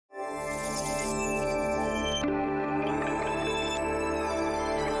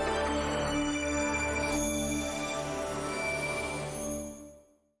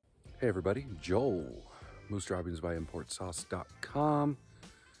Hey everybody, Joel, moose-droppings-by-importsauce.com.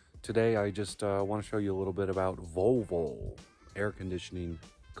 Today I just want to show you a little bit about Volvo air conditioning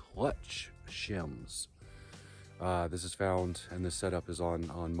clutch shims. This is found, and this setup is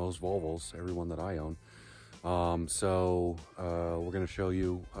on most Volvos, every one that I own. We're going to show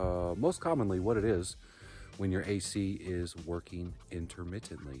you most commonly what it is when your AC is working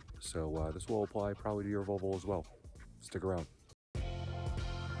intermittently. So this will apply probably to your Volvo as well. Stick around.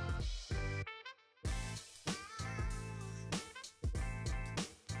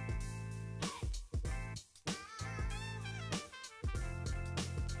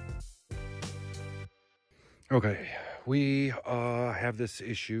 Okay, we have this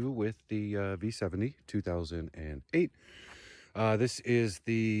issue with the V70 2008. This is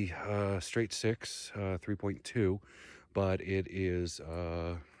the straight 6 3.2, but it is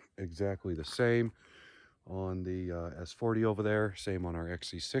exactly the same on the S40 over there, same on our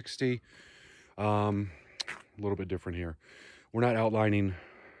XC60. A little bit different here. We're not outlining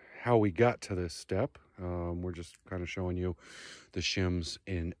how we got to this step. We're just kind of showing you the shims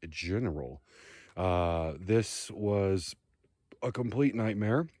in general. This was a complete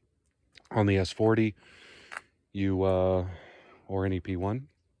nightmare on the S40. Or any P1,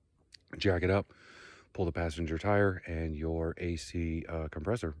 jack it up, pull the passenger tire, and your AC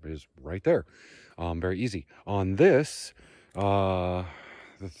compressor is right there. Very easy. On this, the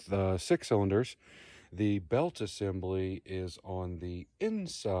 6 cylinders, the belt assembly is on the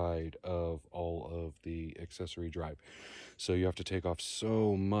inside of all of the accessory drive. So you have to take off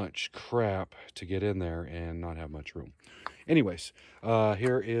so much crap to get in there and not have much room. Anyways,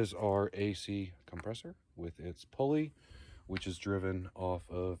 here is our AC compressor with its pulley, which is driven off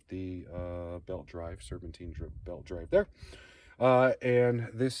of the belt drive, serpentine belt drive there. And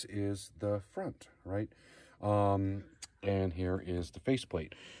this is the front, right? And here is the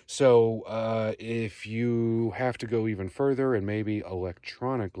faceplate. So if you have to go even further and maybe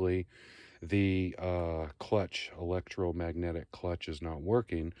electronically the clutch, electromagnetic clutch is not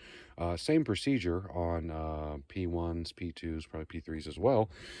working, same procedure on P1s, P2s, probably P3s as well.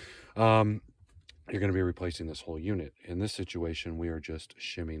 You're going to be replacing this whole unit. In this situation, we are just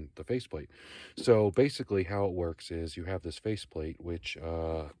shimming the faceplate. So basically how it works is you have this faceplate which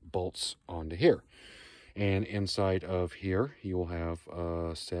bolts onto here. And inside of here, you will have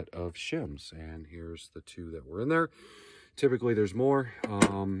a set of shims. And here's the 2 that were in there. Typically, there's more.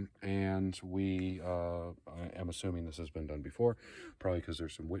 And I'm assuming this has been done before. Probably because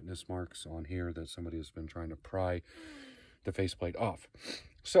there's some witness marks on here that somebody has been trying to pry the faceplate off.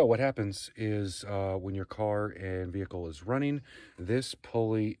 So what happens is when your car and vehicle is running, this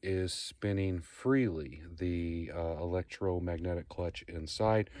pulley is spinning freely. The electromagnetic clutch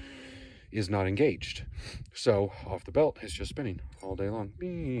inside is not engaged. So off the belt, it's just spinning all day long,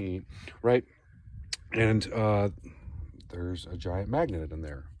 right? And there's a giant magnet in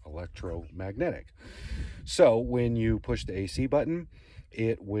there, electromagnetic. So when you push the AC button,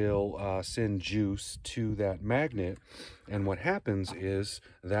 it will send juice to that magnet, and what happens is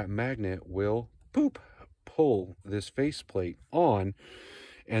that magnet will pull this faceplate on,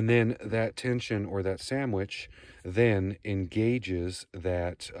 and then that tension or that sandwich then engages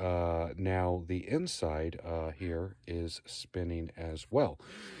that now the inside here is spinning as well.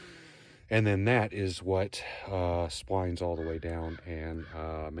 And then that is what splines all the way down and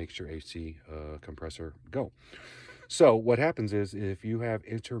makes your AC compressor go. So what happens is if you have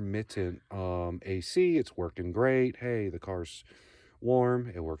intermittent AC, it's working great. Hey, the car's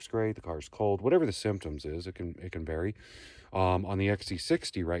warm, it works great. The car's cold, whatever the symptoms is, it can vary. On the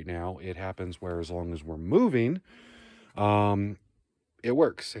XC60 right now, it happens where as long as we're moving, it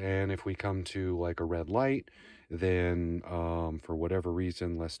works. And if we come to like a red light, then for whatever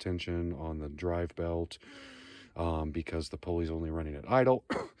reason, less tension on the drive belt because the pulley's only running at idle,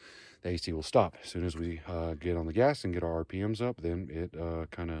 the AC will stop. As soon as we get on the gas and get our RPMs up, then it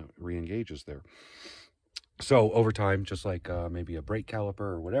kind of re-engages there. So over time, just like maybe a brake caliper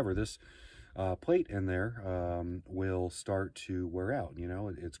or whatever, this plate in there will start to wear out. You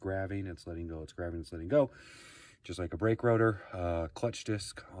know, it's grabbing, it's letting go, it's grabbing, it's letting go. Just like a brake rotor, clutch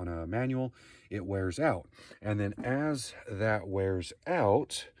disc on a manual, it wears out. And then as that wears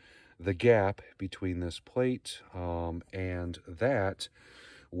out, the gap between this plate and that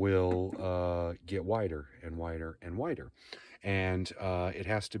will get wider and wider and wider. And it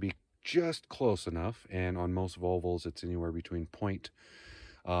has to be just close enough. And on most Volvos, it's anywhere between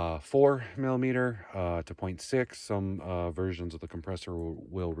 0.4 millimeter to 0.6. Some versions of the compressor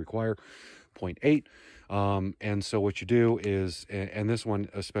will require 0.8. And so what you do is, and this one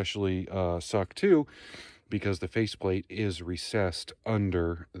especially sucked too, because the faceplate is recessed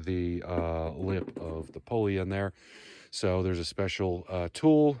under the lip of the pulley in there. So there's a special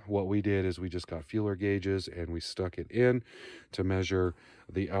tool. What we did is we just got feeler gauges and we stuck it in to measure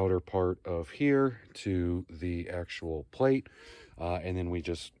the outer part of here to the actual plate. And then we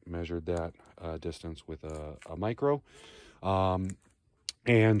just measured that distance with a micro.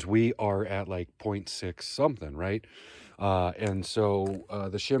 And we are at like 0.6 something, right? And so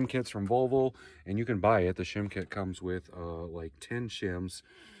the shim kit's from Volvo, and you can buy it. The shim kit comes with like 10 shims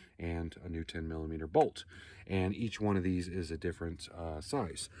and a new 10mm bolt, and each one of these is a different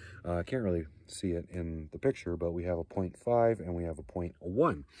size. I can't really see it in the picture, but we have a 0.5 and we have a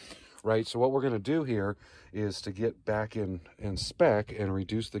 0.1, right? So what we're going to do here is to get back in spec and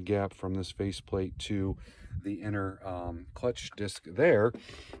reduce the gap from this faceplate to the inner clutch disc there,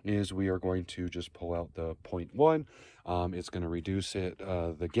 is we are going to just pull out the 0.1. It's going to reduce it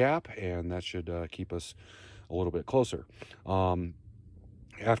the gap, and that should keep us a little bit closer.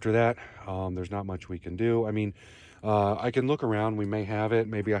 After that, there's not much we can do. I mean, I can look around. We may have it.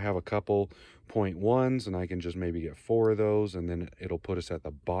 Maybe I have a couple 0.1s, and I can just maybe get 4 of those, and then it'll put us at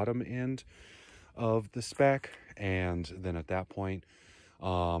the bottom end of the spec. And then at that point,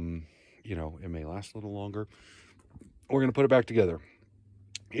 you know, it may last a little longer. We're going to put it back together.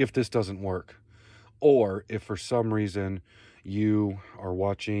 If this doesn't work, or if for some reason you are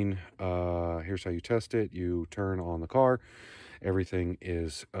watching, here's how you test it. You turn on the car. Everything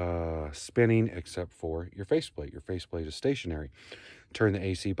is spinning except for your faceplate. Your faceplate is stationary. Turn the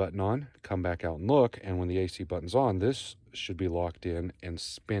AC button on, come back out and look, and when the AC button's on, this should be locked in and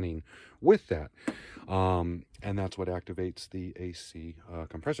spinning with that. And that's what activates the AC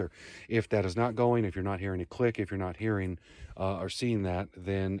compressor. If that is not going, if you're not hearing a click, if you're not hearing or seeing that,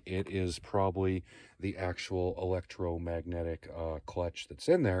 then it is probably the actual electromagnetic clutch that's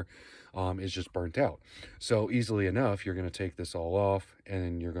in there is just burnt out. So easily enough, you're going to take this all off, and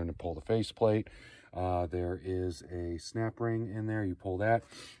then you're going to pull the faceplate. There is a snap ring in there. You pull that,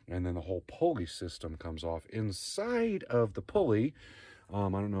 and then the whole pulley system comes off. Inside of the pulley, I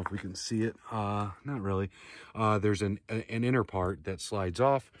don't know if we can see it. Not really. There's an inner part that slides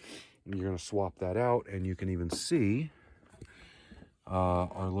off. You're going to swap that out, and you can even see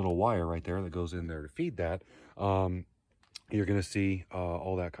our little wire right there that goes in there to feed that. You're going to see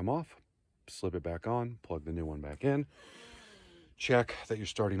all that come off. Slip it back on, plug the new one back in. Check that you're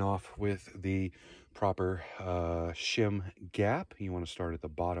starting off with the proper shim gap. You want to start at the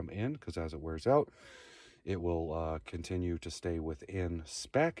bottom end, because as it wears out, it will continue to stay within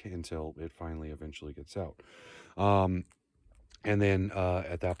spec until it finally eventually gets out. And then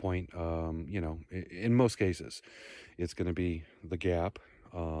at that point, you know, in most cases, it's going to be the gap.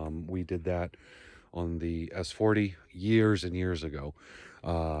 We did that on the S40 years and years ago.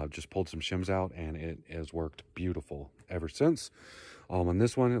 Just pulled some shims out, and it has worked beautiful ever since. On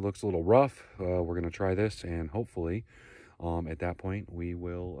this one, it looks a little rough. We're going to try this, and hopefully at that point we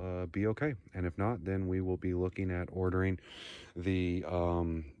will be okay. And if not, then we will be looking at ordering the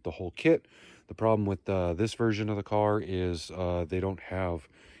whole kit. The problem with this version of the car is they don't have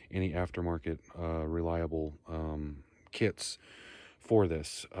any aftermarket reliable kits for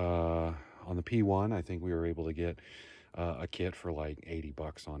this. On the P1, I think we were able to get a kit for like 80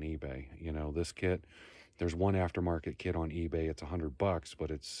 bucks on eBay. You know, this kit, there's one aftermarket kit on eBay. It's $100,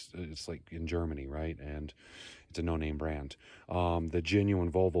 but it's like in Germany, right? And it's a no-name brand. The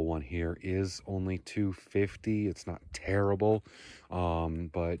genuine Volvo one here is only $250. It's not terrible,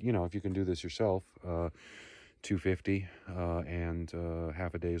 but you know, if you can do this yourself, $250 and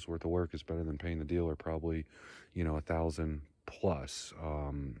half a day's worth of work is better than paying the dealer probably, you know, $1,000 plus,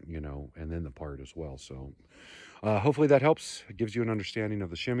 you know, and then the part as well. So hopefully that helps. It gives you an understanding of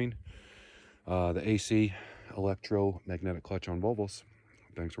the shimming, the AC electromagnetic clutch on Volvos.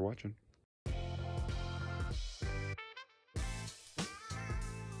 Thanks for watching.